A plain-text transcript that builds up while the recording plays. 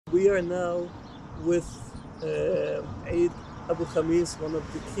We are now with Eid Abu Khamis, one of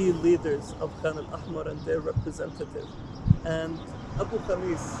the key leaders of Khan Al Ahmar and their representative. And Abu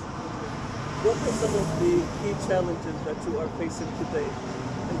Khamis, what are some of the key challenges that you are facing today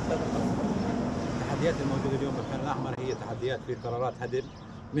in Khan Al Ahmar? التحديات الموجودة اليوم بالخان الأحمر هي تحديات في قرارات هدم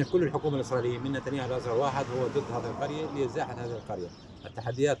من كل الحكومة الإسرائيلية، من نتنياهو الأزرق واحد هو ضد هذه القرية لإزاحة هذه القرية.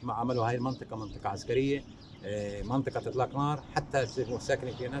 التحديات مع عملوا هذه المنطقة منطقة عسكرية، منطقة إطلاق نار، حتى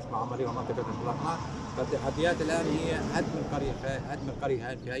الساكنين فيها ناس مع عملوها منطقة إطلاق نار. فالتحديات الآن هي هدم القرية، هدم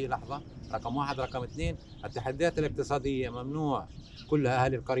القرية في أي لحظة، رقم واحد. رقم اثنين، التحديات الاقتصادية، ممنوع كل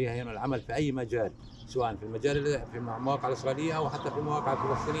أهالي القرية هنا العمل في أي مجال، سواء في المجال في المواقع الإسرائيلية أو حتى في المواقع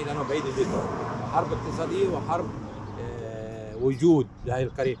الفلسطينية، لأنه بعيد جدا. حرب اقتصادية وحرب وجود لهذه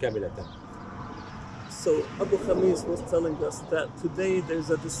القرية كاملة. So Abu Khamis was telling us that today there's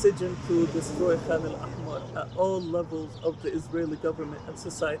a decision to destroy Khan Al Ahmar at all levels of the Israeli government and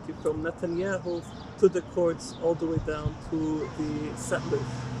society, from Netanyahu to the courts all the way down to the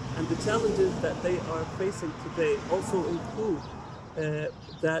settlers. And the challenges that they are facing today also include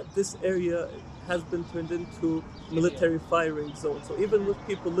that this area has been turned into military firing zone. So even with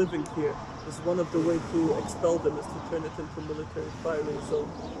people living here, this is one of the ways to expel them is to turn it into military firing zone.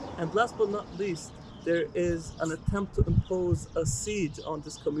 And last but not least, there is an attempt to impose a siege on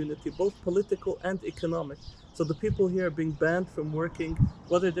this community, both political and economic. So the people here are being banned from working,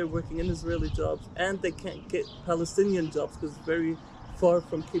 whether they're working in Israeli jobs, and they can't get Palestinian jobs because it's very far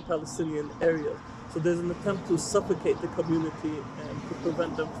from key Palestinian areas. So there's an attempt to suffocate the community and to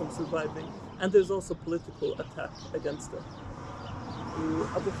prevent them from surviving. And there's also political attack against them.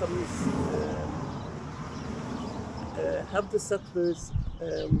 Abu Khamis, have the settlers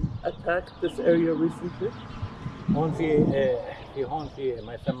attacked this area recently? هون في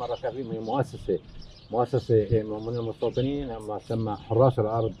ما يسمى الركابين، هي مؤسسة من المستوطنين، ما يسمى حراس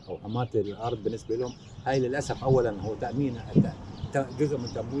الأرض أو حماة الأرض. بالنسبة لهم هاي للأسف أولا هو تأمين، جزء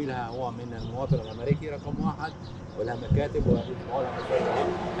من تمويلها هو من المواطن الأمريكي رقم واحد، ولها مكاتب ولها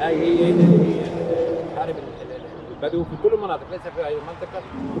مشاريع. هي تحارب البدو في كل المناطق، ليس في هذه المنطقة،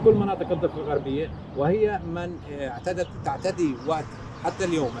 في كل مناطق الضفة الغربية. وهي من تعتدي وقت حتى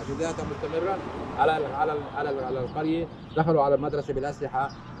اليوم اعتداءاتها مستمرة على القرية. دخلوا على المدرسة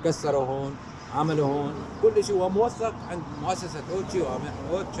بالأسلحة، كسروا هون، عملوا هون كل شيء، وموثق عند مؤسسة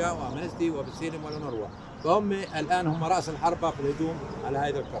أوتشا وأمنستي وبسيلم والأونروا. فهم الآن هم رأس الحربة في الهجوم على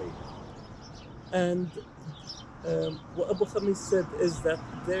هذه القرية. And what Abu Khamis said is that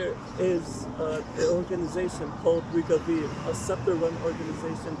there is an organization called Rigavim, a settler-run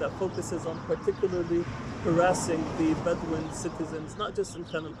organization that focuses on particularly harassing the Bedouin citizens, not just in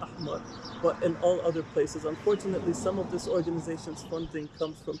Khan Al Ahmar, but in all other places. Unfortunately, some of this organization's funding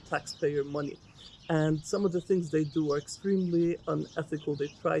comes from taxpayer money. And some of the things they do are extremely unethical.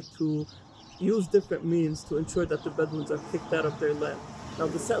 They try to use different means to ensure that the Bedouins are kicked out of their land. Now,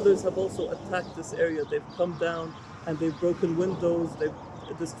 the settlers have also attacked this area. They've come down and they've broken windows, they've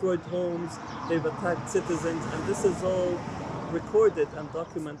destroyed homes, they've attacked citizens, and this is all recorded and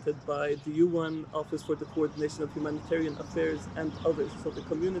documented by the UN Office for the Coordination of Humanitarian Affairs and others. So the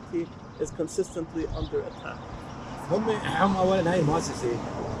community is consistently under attack. هم أولا هاي المؤسسة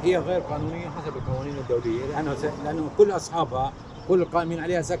هي غير قانونية حسب القوانين الدولية، لأنه كل أصحابها كل القائمين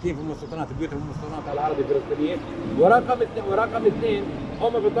عليها ساكنين في المستوطنات، بيوتهم في المستوطنات العربية الفلسطينية. ورقم اثنين،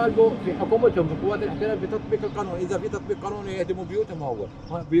 هم بيطالبوا في حكومتهم في قوات الاحتلال بتطبيق القانون. إذا في تطبيق قانوني يهدموا بيوتهم. هو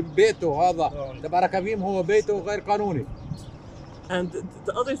بيته هذا تبع ركابيم، هو بيته غير قانوني. And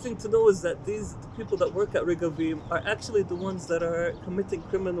the other thing to know is that these people that work at Rigavim are actually the ones that are committing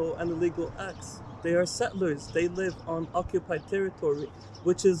criminal and illegal acts. They are settlers. They live on occupied territory,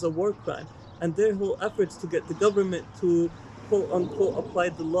 which is a war crime. And their whole efforts to get the government to quote-unquote apply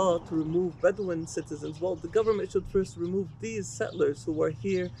the law to remove Bedouin citizens, well, the government should first remove these settlers who are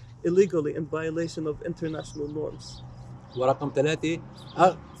here illegally in violation of international norms. ورقم ثلاثة،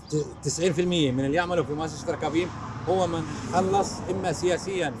 90% من اللي يعملوا في مؤسسة ركابيم هو من خلص إما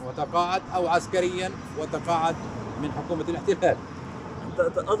سياسيا وتقاعد أو عسكريا وتقاعد من حكومة الاحتلال.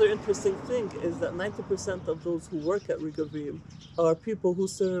 The other interesting thing is that 90% of those who work at Rigavim are people who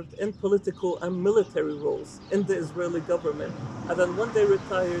served in political and military roles in the Israeli government. And then when they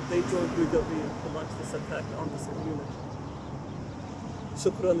retired, they joined Rigavim to launch this attack on this community.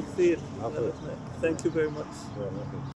 Shukran kthir. Thank you very much.